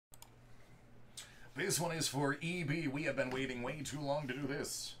This one is for EB. We have been waiting way too long to do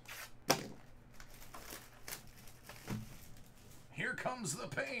this. Here comes the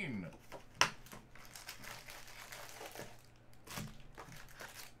pain.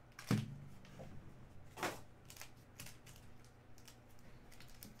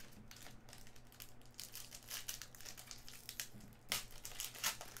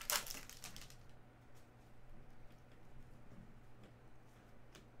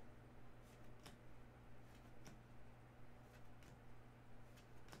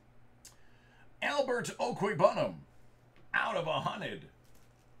 Albert Okwebunam, out of 100.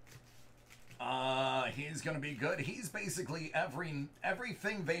 He's going to be good. He's basically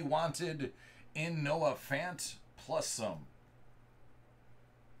everything they wanted in Noah Fant plus some.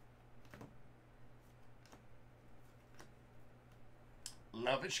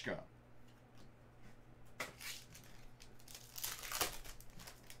 Lavishka.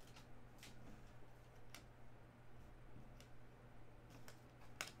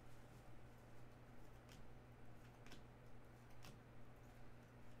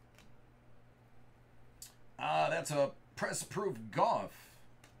 That's a press-proof Goff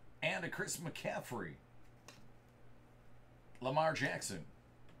and a Chris McCaffrey. Lamar Jackson.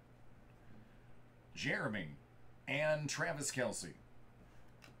 Jeremy and Travis Kelce.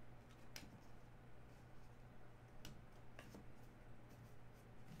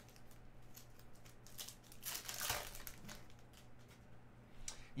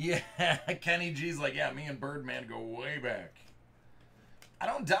 Yeah, Kenny G's like, yeah, me and Birdman go way back. I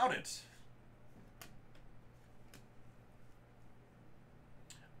don't doubt it.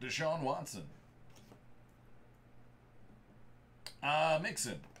 Deshaun Watson.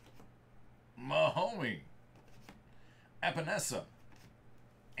 Mixon. Mahomey. Epinesa.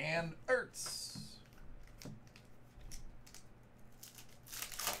 And Ertz.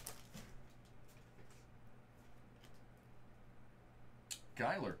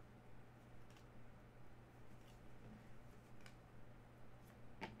 Kyler.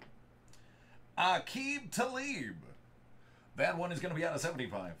 Aqib Talib. That one is going to be out of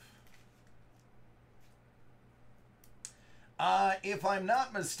 75. If I'm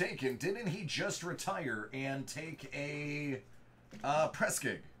not mistaken, didn't he just retire and take a press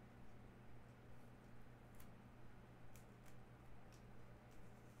gig?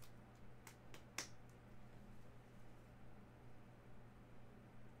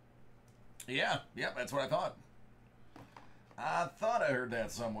 Yeah, that's what I thought. I thought I heard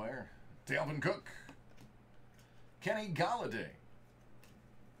that somewhere. Dalvin Cook. Kenny Galladay.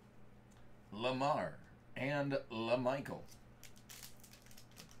 Lamar and LaMichael.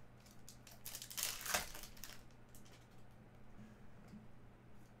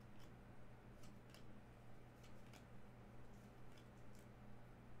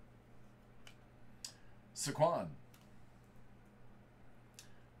 Saquon.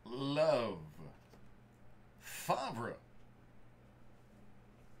 Love. Favre.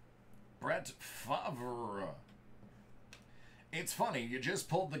 Brett Favre. It's funny, you just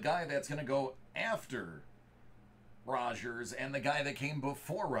pulled the guy that's going to go after Rodgers and the guy that came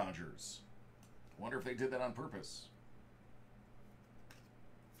before Rodgers. Wonder if they did that on purpose.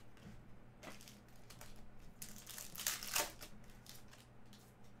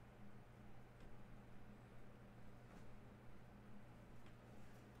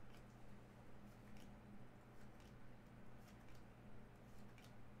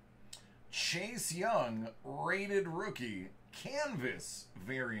 Chase Young, rated rookie, canvas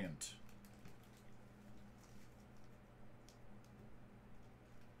variant.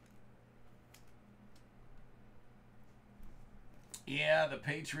 Yeah, the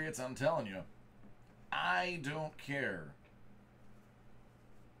Patriots, I'm telling you. I don't care.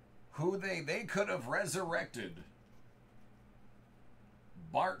 Who they could have resurrected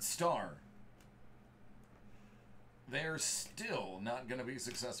Bart Starr. They're still not going to be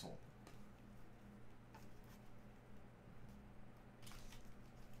successful.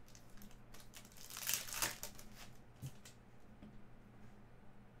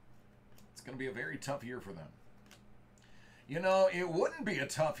 It's going to be a very tough year for them. You know, it wouldn't be a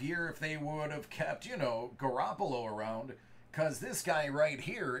tough year if they would have kept, you know, Garoppolo around, because this guy right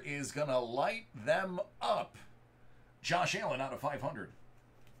here is going to light them up. Josh Allen out of 500.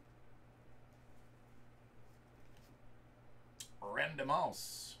 Randy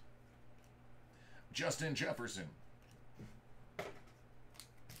Moss. Justin Jefferson.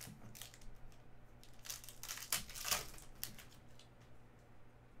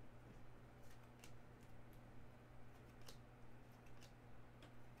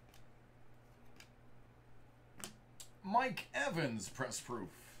 Mike Evans, press proof.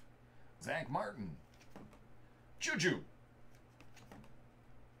 Zach Martin. Juju.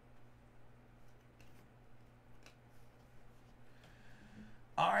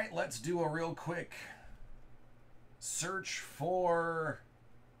 All right, let's do a real quick search for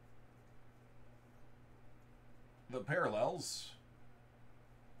the parallels.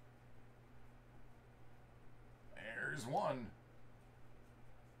 There's one.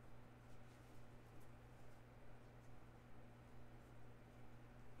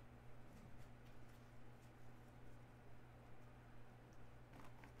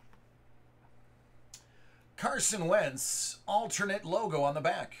 Carson Wentz, alternate logo on the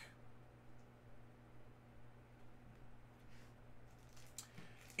back.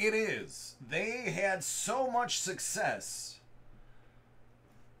 It is. They had so much success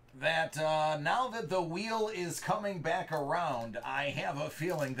that now that the wheel is coming back around, I have a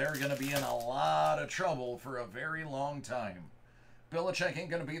feeling they're going to be in a lot of trouble for a very long time. Belichick ain't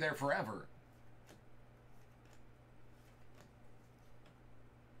going to be there forever.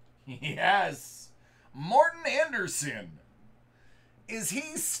 Yes. Morton Anderson. Is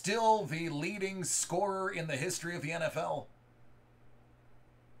he still the leading scorer in the history of the NFL?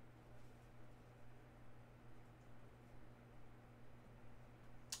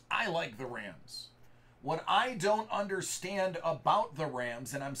 I like the Rams. What I don't understand about the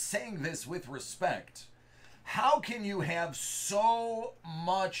Rams, and I'm saying this with respect, how can you have so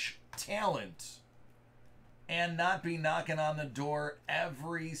much talent and not be knocking on the door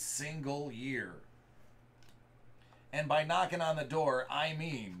every single year? And by knocking on the door, I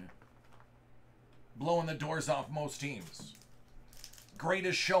mean blowing the doors off most teams.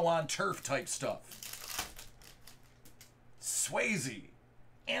 Greatest show on turf type stuff. Swayze,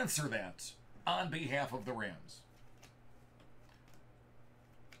 answer that on behalf of the Rams.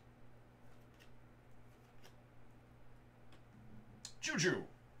 Juju.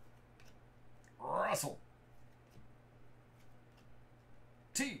 Russell.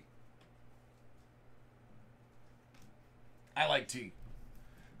 T. I like T.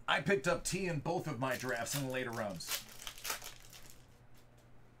 I picked up T in both of my drafts in the later rounds.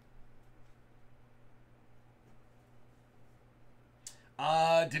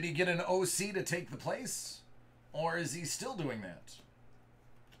 Did he get an OC to take the place? Or is he still doing that?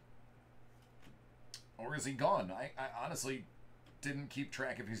 Or is he gone? I honestly didn't keep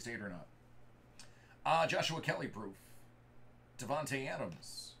track if he stayed or not. Joshua Kelly proof. Devontae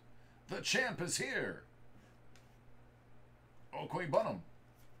Adams. The champ is here. Okway Bunham.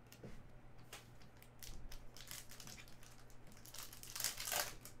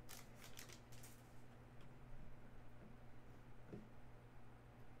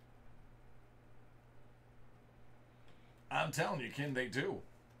 I'm telling you, Ken, they do.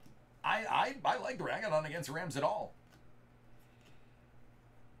 I like ragging on against Rams at all.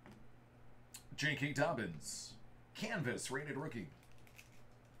 J.K. Dobbins. Canvas, rated rookie.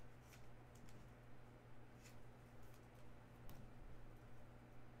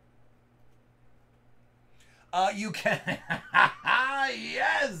 You can.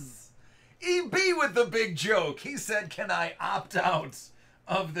 Yes! EB with the big joke. He said, can I opt out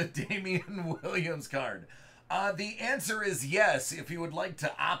of the Damian Williams card? The answer is yes. If you would like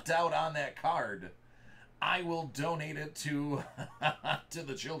to opt out on that card, I will donate it to, to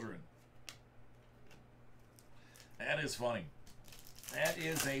the children. That is funny. That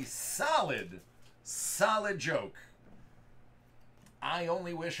is a solid, solid joke. I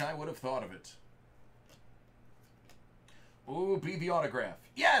only wish I would have thought of it. Ooh, be the autograph.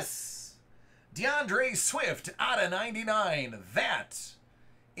 Yes! DeAndre Swift out of 99. That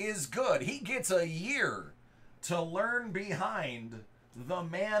is good. He gets a year to learn behind the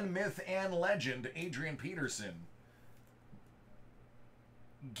man, myth, and legend, Adrian Peterson.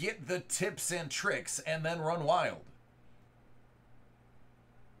 Get the tips and tricks and then run wild.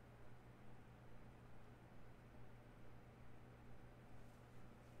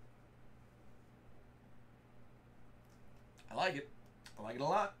 I like it. I like it a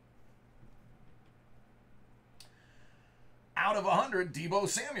lot. Out of 100, Deebo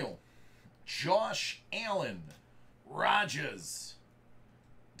Samuel. Josh Allen. Rogers.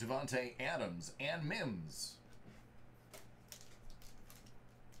 Devontae Adams and Mims.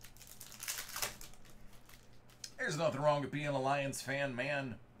 There's nothing wrong with being a Lions fan,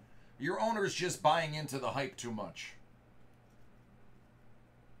 man. Your owner's just buying into the hype too much.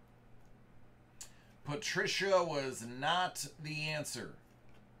 Patricia was not the answer.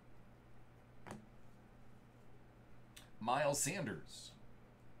 Miles Sanders.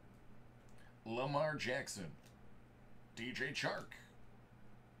 Lamar Jackson. DJ Chark.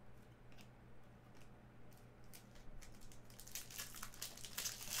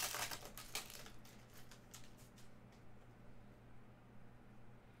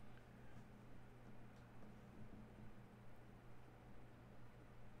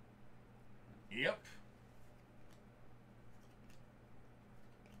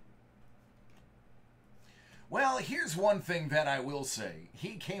 here's one thing that I will say.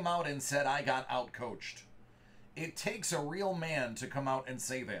 He came out and said, I got outcoached. It takes a real man to come out and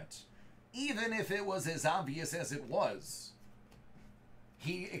say that. Even if it was as obvious as it was,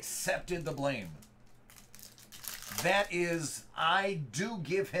 he accepted the blame. That is, I do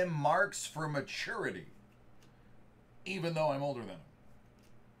give him marks for maturity, even though I'm older than him.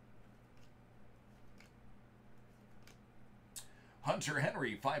 Hunter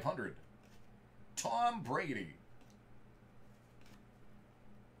Henry, 500. Tom Brady.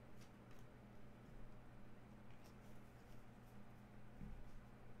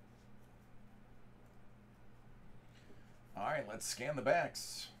 All right, let's scan the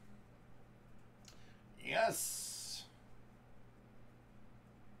backs. Yes.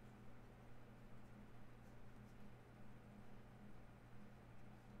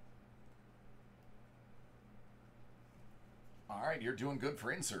 All right, you're doing good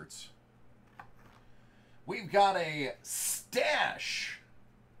for inserts. We've got a stash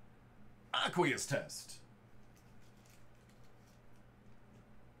aqueous test.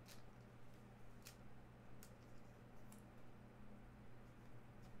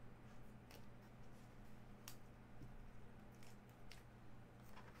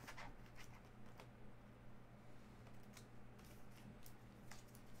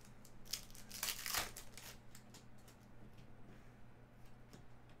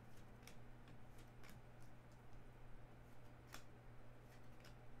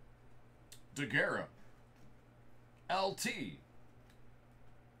 Daguerre, LT,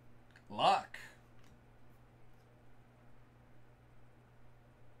 Locke,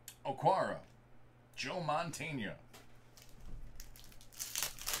 Okwara, Joe Montana.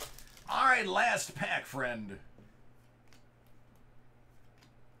 All right, last pack, friend.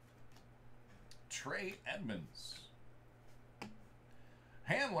 Trey Edmonds.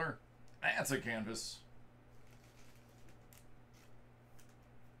 Handler, that's a canvas.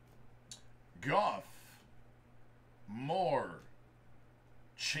 Goff, Moore,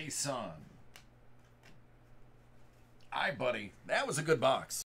 Chason. All right, buddy. That was a good box.